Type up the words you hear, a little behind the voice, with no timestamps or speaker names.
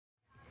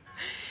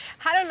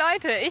Hallo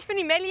Leute, ich bin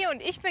die Melli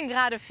und ich bin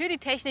gerade für die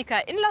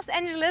Techniker in Los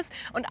Angeles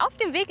und auf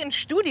dem Weg ins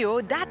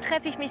Studio, da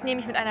treffe ich mich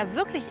nämlich mit einer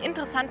wirklich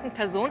interessanten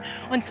Person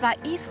und zwar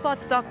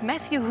E-Sports-Doc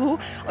Matthew Hu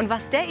und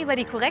was der über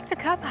die korrekte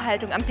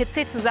Körperhaltung am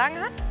PC zu sagen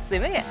hat,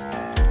 sehen wir jetzt.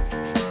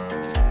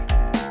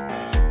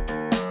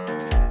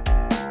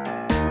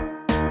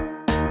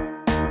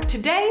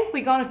 Today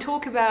we're going to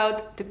talk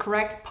about the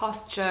correct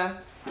posture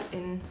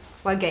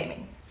while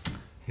gaming.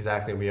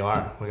 Exactly, we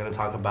are. We're going to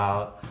talk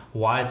about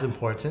why it's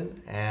important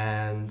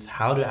and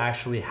how to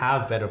actually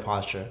have better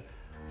posture,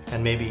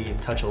 and maybe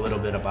touch a little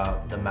bit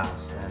about the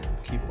mouse and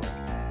keyboard.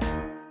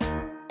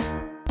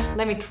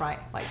 Let me try.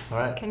 All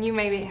right. Can you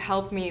maybe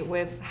help me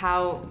with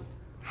how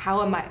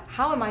am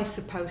I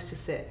supposed to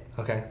sit?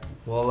 Okay.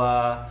 Well,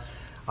 I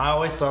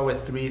always start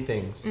with three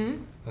things.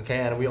 Okay,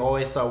 and we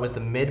always start with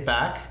the mid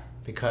back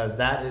because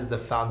that is the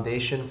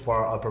foundation for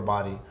our upper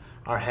body.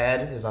 Our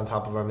head is on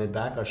top of our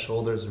mid-back, our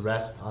shoulders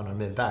rest on our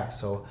mid-back,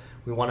 so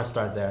we want to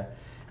start there.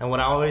 And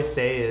what I always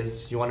say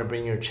is you want to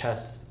bring your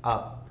chest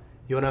up.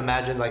 You want to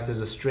imagine like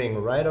there's a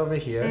string right over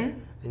here,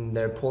 and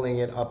they're pulling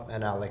it up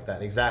and out like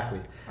that, exactly.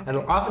 Okay. And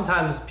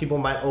oftentimes people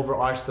might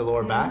overarch the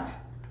lower back,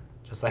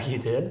 just like you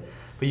did,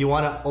 but you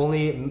want to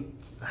only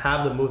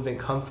have the movement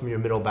come from your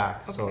middle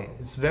back. Okay. So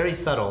it's very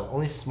subtle,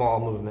 only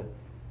small movement.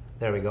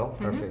 There we go,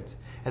 perfect.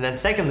 And then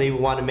secondly, we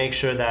want to make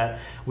sure that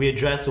we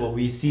address what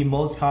we see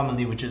most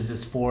commonly, which is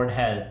this forward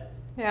head.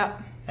 Yeah.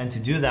 And to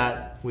do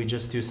that, we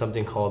just do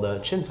something called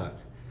a chin tuck.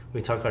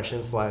 We tuck our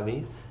chin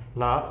slightly,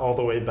 not all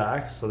the way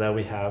back so that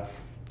we have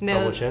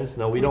double chins.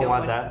 No, we don't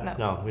want that.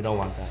 No, we don't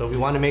want that. So we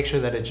want to make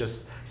sure that it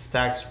just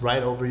stacks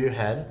right over your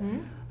head,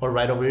 or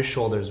right over your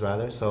shoulders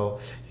rather. So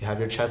you have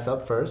your chest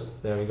up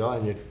first, there we go,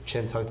 and your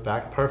chin tucked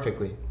back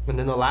perfectly. And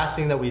then the last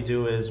thing that we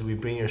do is we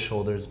bring your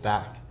shoulders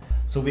back.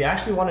 So we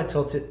actually want to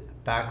tilt it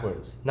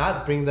backwards,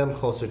 not bring them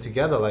closer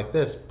together like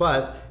this,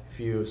 but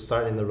if you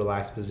start in the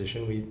relaxed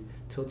position, we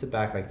tilt it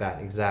back like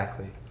that,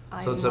 exactly.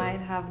 I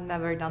might have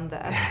never done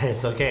that.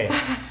 It's okay.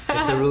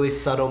 It's a really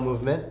subtle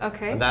movement.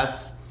 Okay. And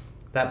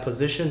that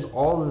positions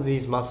all of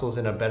these muscles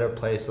in a better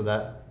place so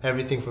that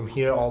everything from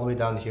here all the way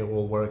down here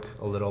will work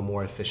a little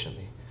more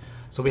efficiently.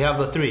 So we have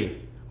the three.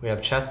 We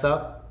have chest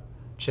up,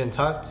 chin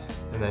tucked,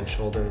 and then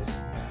shoulders.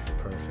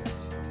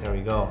 Perfect. There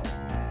we go.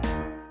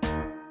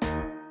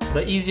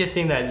 The easiest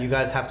thing that you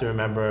guys have to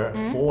remember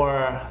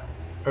for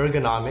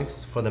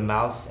ergonomics, for the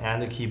mouse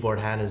and the keyboard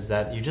hand, is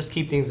that you just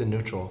keep things in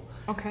neutral.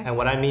 Okay. And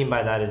what I mean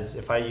by that is,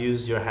 if I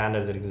use your hand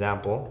as an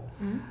example,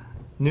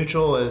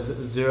 neutral is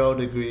 0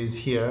 degrees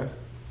here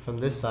from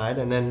this side,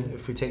 and then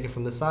if we take it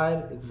from the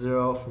side, it's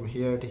 0 from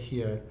here to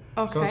here.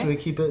 Okay. So we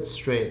keep it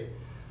straight.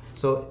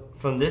 So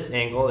from this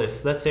angle,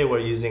 if let's say we're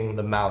using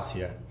the mouse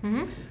here,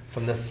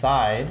 from the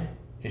side,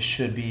 it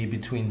should be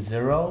between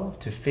 0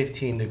 to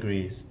 15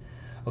 degrees.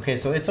 Okay,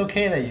 so it's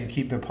okay that you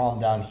keep your palm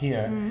down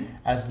here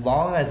as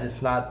long as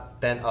it's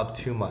not bent up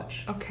too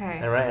much. Okay.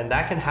 And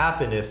that can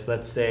happen if,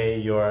 let's say,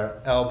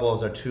 your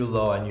elbows are too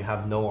low and you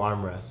have no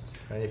armrest.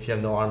 Right? If you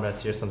have no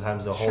armrest here,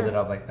 sometimes they'll hold it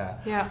up like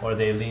that. Yeah. Or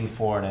they lean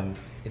forward and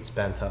it's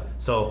bent up.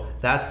 So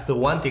that's the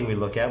one thing we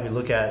look at. We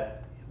look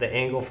at the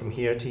angle from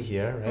here to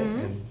here, right?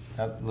 And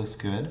that looks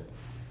good.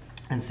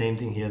 And same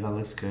thing here, that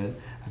looks good.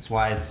 That's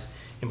why it's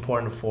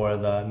important for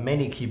the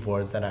many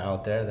keyboards that are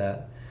out there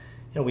that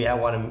we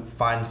want to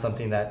find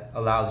something that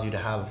allows you to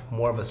have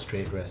more of a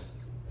straight wrist.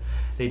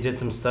 They did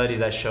some study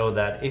that showed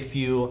that if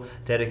you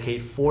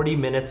dedicate 40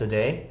 minutes a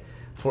day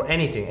for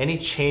anything, any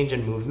change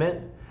in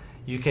movement,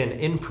 you can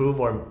improve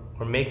or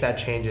make that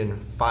change in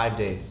 5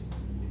 days.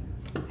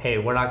 Hey,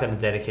 we're not going to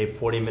dedicate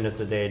 40 minutes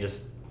a day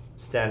just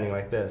standing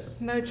like this.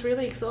 No, it's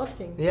really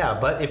exhausting. Yeah,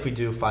 but if we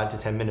do 5 to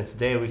 10 minutes a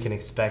day, we can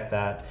expect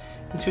that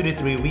in 2 to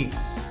 3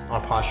 weeks, our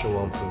posture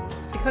will improve.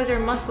 Because your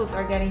muscles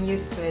are getting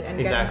used to it and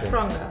getting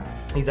stronger.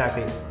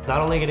 Exactly.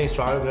 Not only getting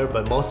stronger,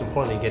 but most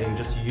importantly, getting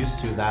just used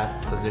to that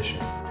position.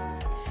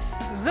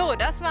 So,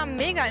 das war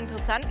mega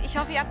interessant. Ich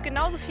hoffe, ihr habt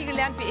genauso viel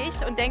gelernt wie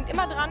ich und denkt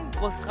immer dran,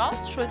 Brust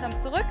raus, Schultern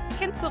zurück,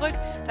 Kinn zurück,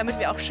 damit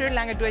wir auch schön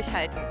lange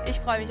durchhalten.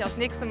 Ich freue mich aufs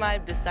nächste Mal.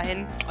 Bis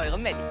dahin, eure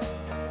Melli.